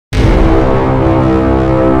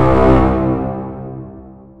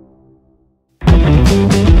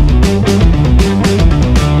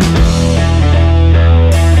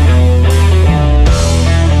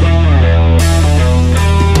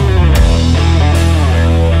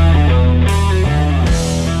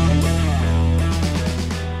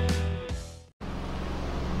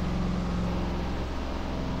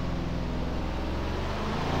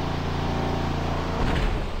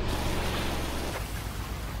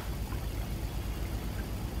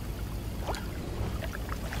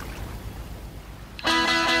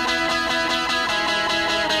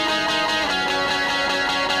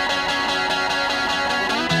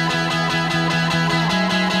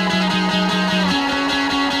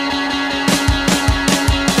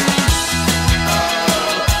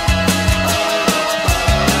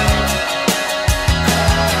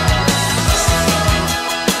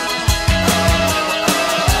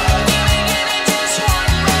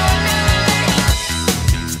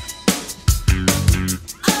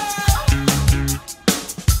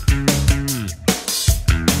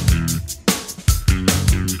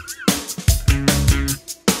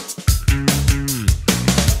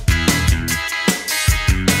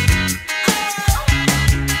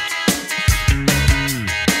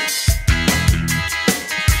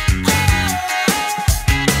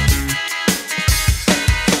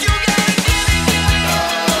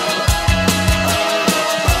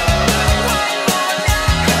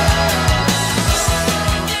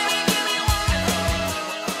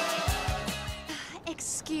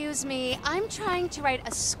to write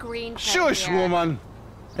a screenplay. Shush, here. woman.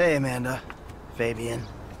 Hey, Amanda. Fabian.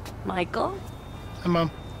 Michael? Hi,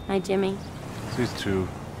 Mom. Hi, Jimmy. These two,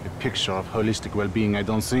 a picture of holistic well-being, I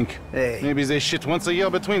don't think. Hey. Maybe they shit once a year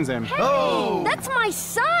between them. Hey, oh! That's my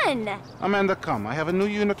son! Amanda, come. I have a new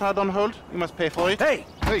unitard on hold. You must pay for it. Hey!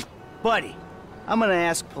 Hey! Buddy, I'm gonna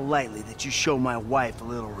ask politely that you show my wife a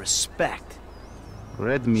little respect.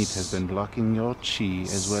 Red meat has been blocking your chi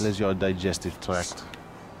as well as your digestive tract.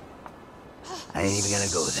 I ain't even gonna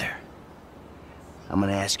go there. I'm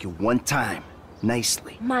gonna ask you one time,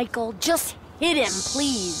 nicely. Michael, just hit him,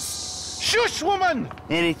 please. Shush, woman!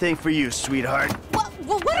 Anything for you, sweetheart. What are you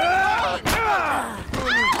doing? I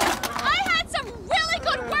had some really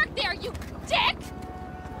good work there, you dick!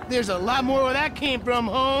 There's a lot more where that came from,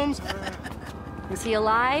 Holmes. Is he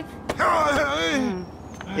alive?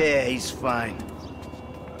 Yeah, he's fine.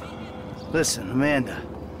 Listen, Amanda.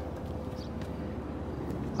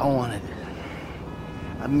 I'm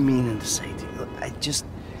meaning to say to you, I just...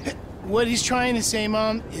 What he's trying to say,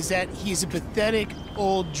 Mom, is that he's a pathetic,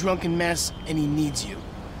 old, drunken mess, and he needs you.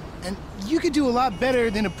 And you could do a lot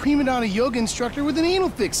better than a prima donna yoga instructor with an anal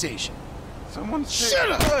fixation. Someone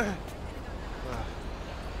Shut up!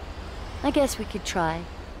 I guess we could try.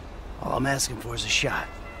 All I'm asking for is a shot.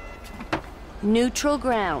 Neutral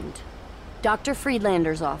ground. Dr.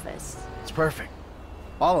 Friedlander's office. It's perfect.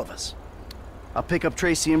 All of us. I'll pick up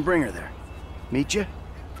Tracy and bring her there. Meet you?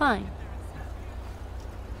 Fine.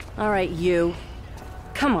 All right, you.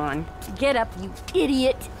 Come on. Get up, you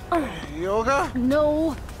idiot. Yoga?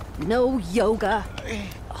 No yoga.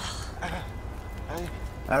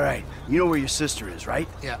 All right. You know where your sister is, right?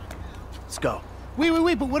 Yeah. Let's go.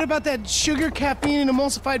 Wait, but what about that sugar, caffeine, and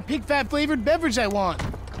emulsified pig fat flavored beverage I want?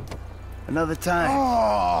 Another time.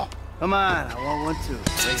 Oh! Come on, I want one too.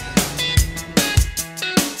 Wait.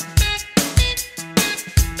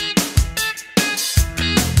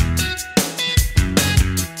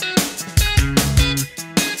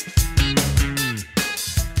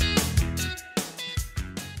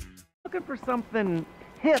 Looking for something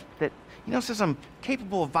hip that, says I'm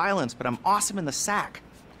capable of violence, but I'm awesome in the sack.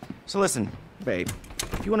 So listen, babe,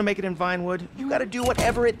 if you want to make it in Vinewood, you got to do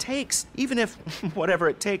whatever it takes. Even if whatever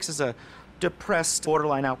it takes is a depressed,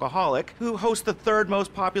 borderline alcoholic who hosts the third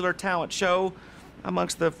most popular talent show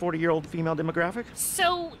amongst the 40-year-old female demographic.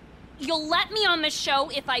 So, you'll let me on the show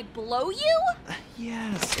if I blow you?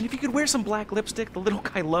 Yes, and if you could wear some black lipstick, the little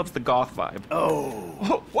guy loves the goth vibe.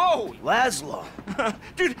 Oh. Whoa! Laszlo.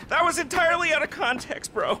 Dude, that was entirely out of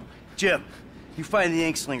context, bro. Jim, you find the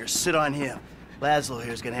ink slinger, sit on him. Laszlo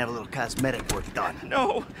here's gonna have a little cosmetic work done.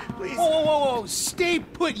 No, please. Whoa. Stay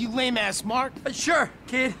put, you lame-ass Mark. Sure,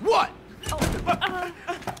 kid. What?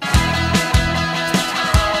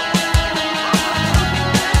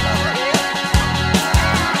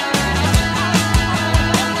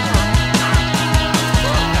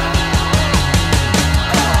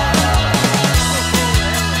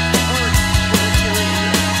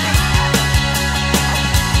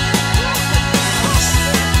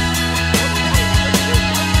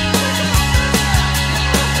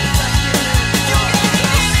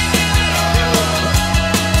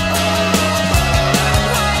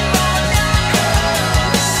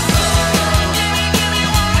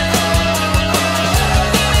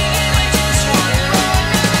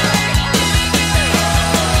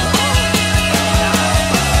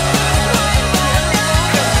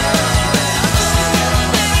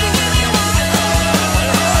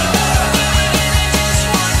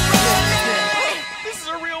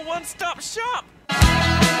 One-stop shop.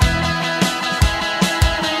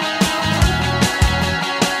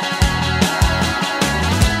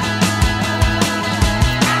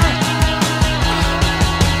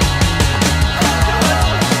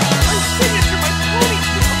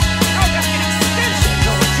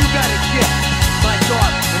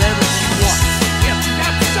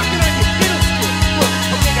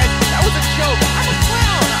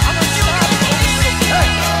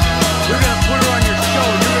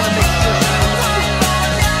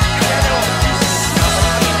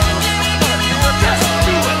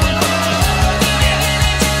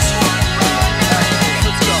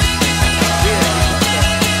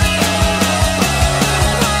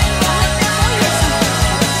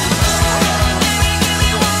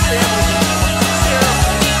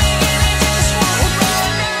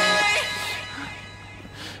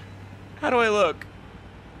 How do I look?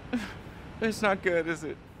 It's not good, is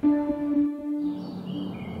it?